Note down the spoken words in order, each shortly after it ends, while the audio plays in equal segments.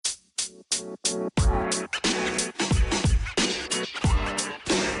Hey,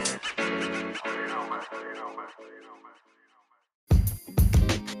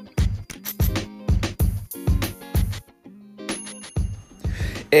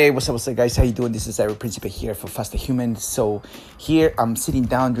 what's up, guys? How you doing? This is Eric Principe here for Faster Human. So here I'm sitting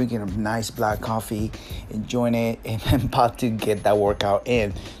down drinking a nice black coffee, enjoying it, and I'm about to get that workout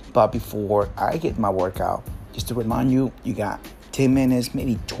in. But before I get my workout, just to remind you, you got 10 minutes,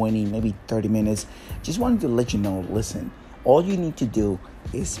 maybe 20, maybe 30 minutes. Just wanted to let you know, listen, all you need to do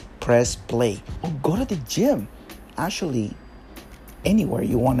is press play or go to the gym. Actually, anywhere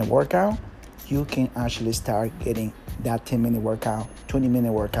you want to work out, you can actually start getting that 10-minute workout,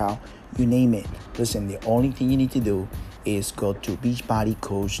 20-minute workout, you name it. Listen, the only thing you need to do is go to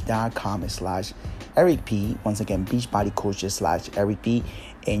beachbodycoach.com/Eric P. Once again, beachbodycoach/Eric P.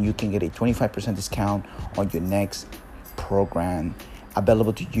 And you can get a 25% discount on your next program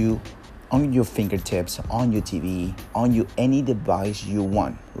available to you on your fingertips, on your TV, on your any device you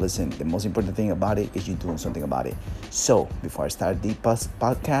want. Listen, the most important thing about it is you doing something about it. So before I start the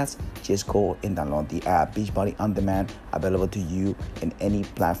podcast, just go and download the app Beachbody On Demand, available to you in any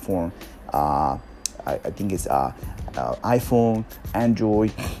platform. I think it's iPhone,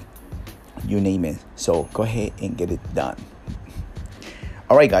 Android, you name it. So go ahead and get it done.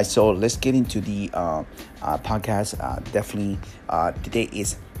 All right, guys, so let's get into the podcast. Definitely, today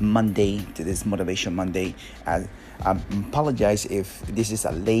is Monday. Today's Motivation Monday. I apologize if this is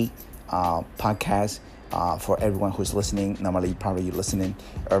a late podcast for everyone who's listening. Normally, probably you're listening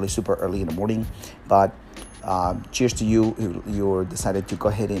super early in the morning. But cheers to you who decided to go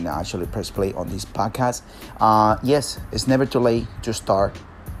ahead and actually press play on this podcast. Yes, it's never too late to start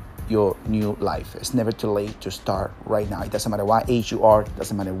your new life. It's never too late to start right now. It doesn't matter what age you are,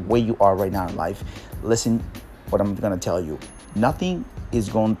 doesn't matter where you are right now in life. Listen what I'm going to tell you. Nothing is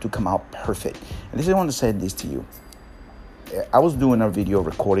going to come out perfect. And this is I want to say this to you. I was doing a video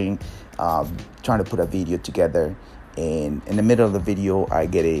recording, trying to put a video together, and in the middle of the video I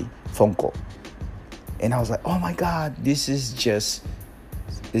get a phone call. And I was like, oh my God, this is just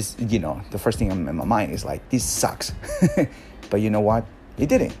the first thing in my mind is like, this sucks. But you know what? It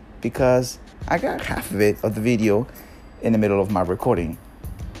didn't. Because I got half of the video in the middle of my recording.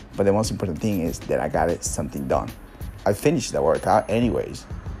 But the most important thing is that I got something done. I finished the workout anyways.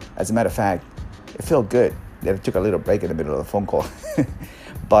 As a matter of fact, it felt good that I took a little break in the middle of the phone call.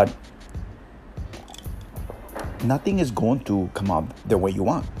 But nothing is going to come out the way you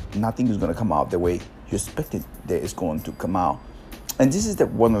want. Nothing is going to come out the way you expected that it's going to come out. And this is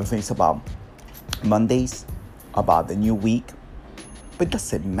one of the things about Mondays, about the new week. But it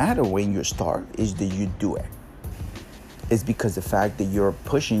doesn't matter when you start, is that you do it. It's because the fact that you're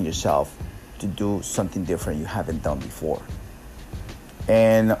pushing yourself to do something different you haven't done before.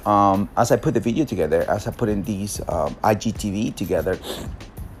 And as I put the video together, as I put in these IGTV together,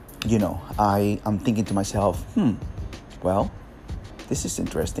 I'm thinking to myself, well, this is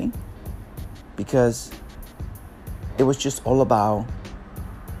interesting. Because it was just all about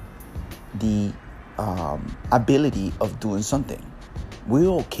the ability of doing something. We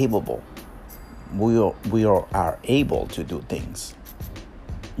are capable. We are able to do things.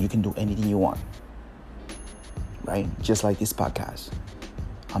 You can do anything you want, right? Just like this podcast.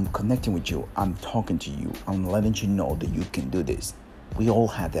 I'm connecting with you. I'm talking to you. I'm letting you know that you can do this. We all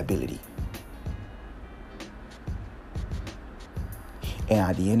have the ability. And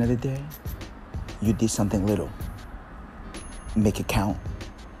at the end of the day, you did something little. Make it count.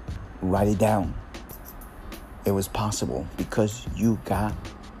 Write it down. It was possible because you got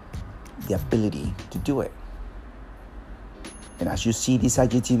the ability to do it. And as you see this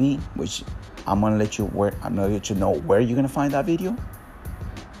IGTV, which I'm gonna let you know where you're gonna find that video,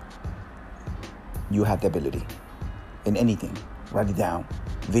 you have the ability in anything. Write it down,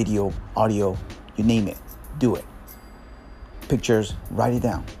 video, audio, you name it, do it. Pictures, write it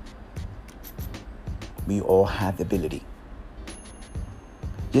down. We all have the ability.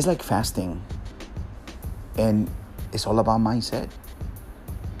 Just like fasting. And it's all about mindset,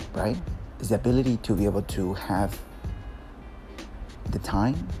 right? It's the ability to be able to have the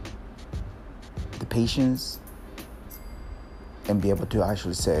time, the patience, and be able to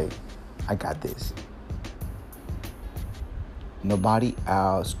actually say, I got this. Nobody's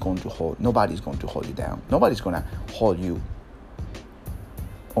going to hold you down. Nobody's going to hold you.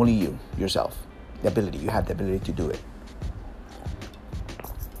 Only you, yourself. The ability. You have the ability to do it.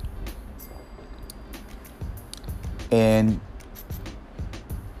 And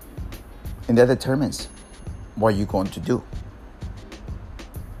that determines what you're going to do.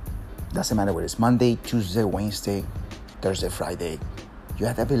 Doesn't matter whether it's Monday, Tuesday, Wednesday, Thursday, Friday. You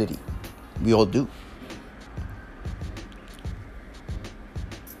have the ability. We all do.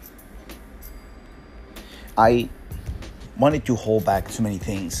 I wanted to hold back so many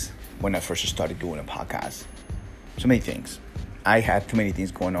things when I first started doing a podcast. So many things. I had too many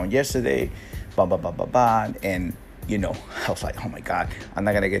things going on yesterday, and I was like, oh my God, I'm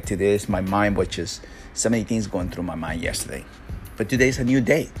not gonna get to this. My mind was just so many things going through my mind yesterday. But today's a new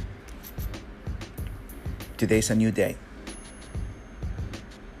day. Today's a new day.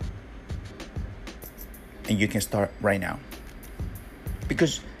 And you can start right now.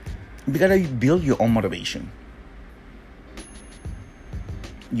 Because you gotta build your own motivation.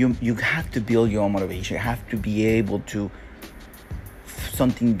 You have to build your own motivation. You have to be able to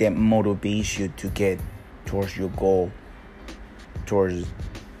something that motivates you to get towards your goal, towards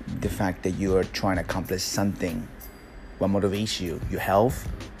the fact that you are trying to accomplish something. What motivates you? Your health?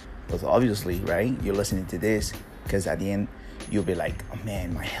 Because obviously, right? You're listening to this because at the end you'll be like, oh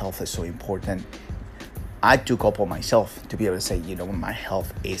man, my health is so important. I took up on myself to be able to say, my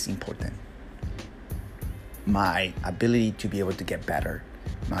health is important. My ability to be able to get better.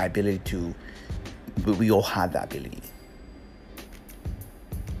 My ability to, we all have that ability.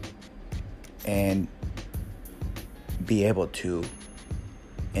 And be able to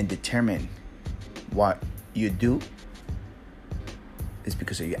and determine what you do is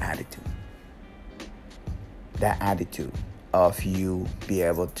because of your attitude. That attitude of you be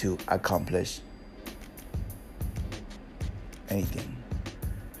able to accomplish anything.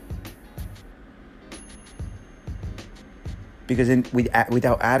 Because without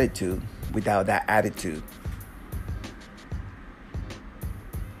that attitude,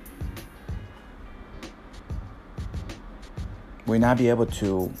 we'll not be able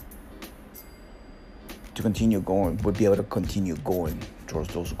to continue going. We'll be able to continue going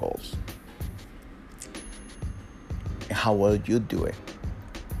towards those goals. And how well you do it.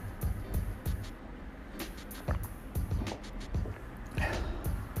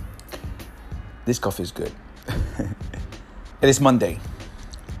 This coffee is good. It is Monday,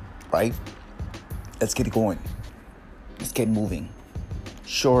 right? Let's get it going. Let's get moving.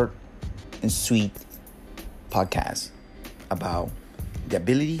 Short and sweet podcast about the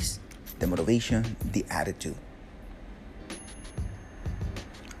abilities, the motivation, the attitude.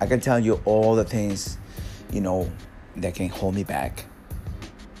 I can tell you all the things, that can hold me back.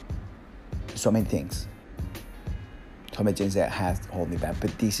 So many things. So many things that have hold me back.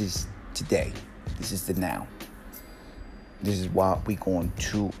 But this is today. This is the now. This is what we're going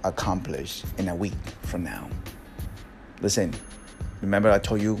to accomplish in a week from now. Listen, remember I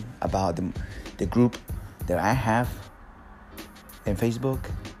told you about the group that I have in Facebook?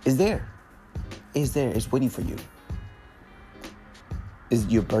 It's there. It's there. It's waiting for you. Is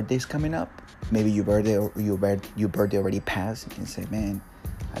your birthday's coming up? Maybe your birthday already passed and say, man,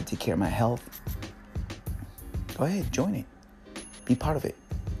 I take care of my health. Go ahead, join it. Be part of it.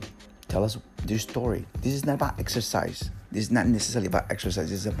 Tell us your story. This is not about exercise. This is not necessarily about exercise.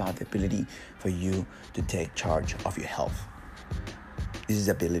 This is about the ability for you to take charge of your health. This is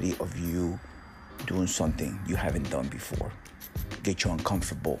the ability of you doing something you haven't done before. Get you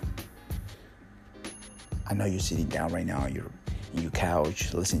uncomfortable. I know you're sitting down right now. You're in your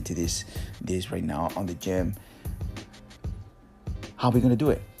couch listening to this right now on the gym. How are we going to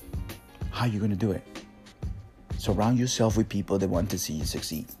do it? How are you going to do it? Surround yourself with people that want to see you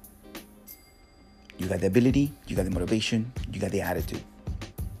succeed. You got the ability, you got the motivation, you got the attitude.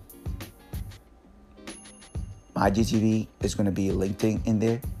 My IGTV is going to be linked in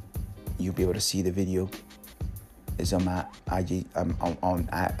there. You'll be able to see the video. It's on my IG, on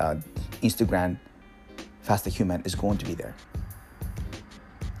Instagram. Faster Human is going to be there.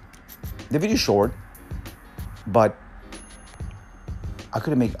 The video is short, but I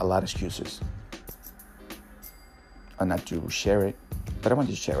couldn't make a lot of excuses not to share it. But I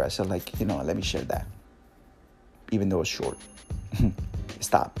wanted to share it. I said, let me share that. Even though it's short.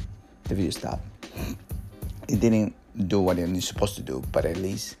 Stop. The video stopped. It didn't do what it was supposed to do, but at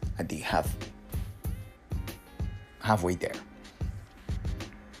least I did halfway there.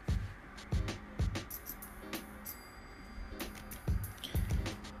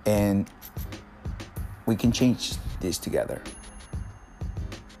 And we can change this together.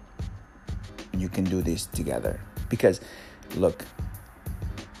 You can do this together. Because, look,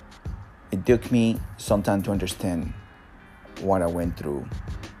 it took me some time to understand what I went through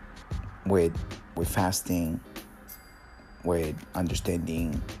with fasting, with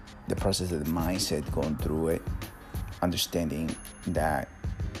understanding the process of the mindset going through it, understanding that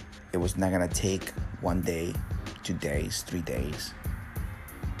it was not going to take 1 day, 2 days, 3 days.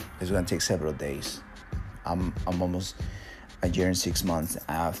 It's going to take several days. I'm almost a year and 6 months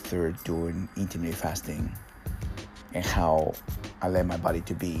after doing intermittent fasting, and how I let my body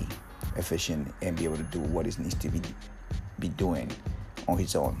to be efficient and be able to do what it needs to be doing on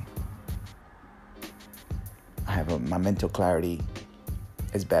its own. My mental clarity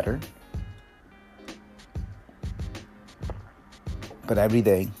is better. But every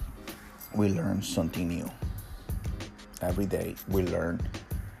day we learn something new. Every day we learn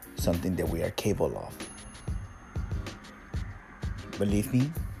something that we are capable of. Believe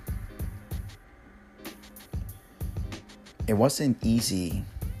me, it wasn't easy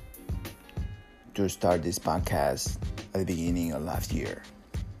to start this podcast at the beginning of last year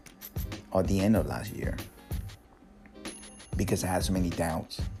or the end of last year, because I had so many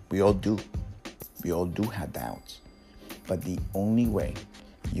doubts. We all do. We all do have doubts. But the only way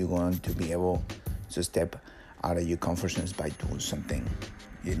you're going to be able to step out of your comfort zone is by doing something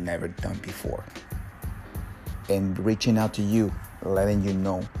you've never done before. And reaching out to you, letting you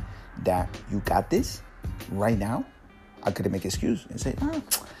know that you got this right now. I could make an excuse and say,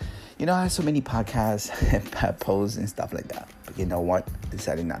 I have so many podcasts and posts and stuff like that. But you know what?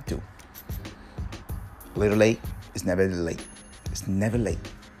 Decided not to. A little late. It's never late. It's never late.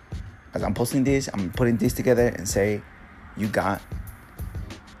 As I'm posting this, I'm putting this together and say, you got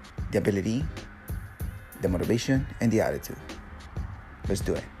the ability, the motivation, and the attitude. Let's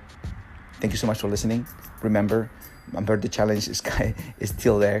do it. Thank you so much for listening. Remember, the challenge is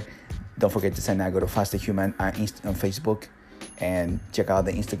still there. Don't forget to sign up. Go to Faster Human on Facebook and check out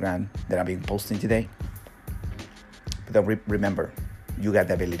the Instagram that I've been posting today. But remember, you got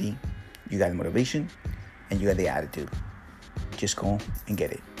the ability, you got the motivation, and you got the attitude. Just go and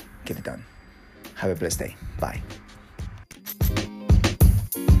get it. Get it done. Have a blessed day. Bye.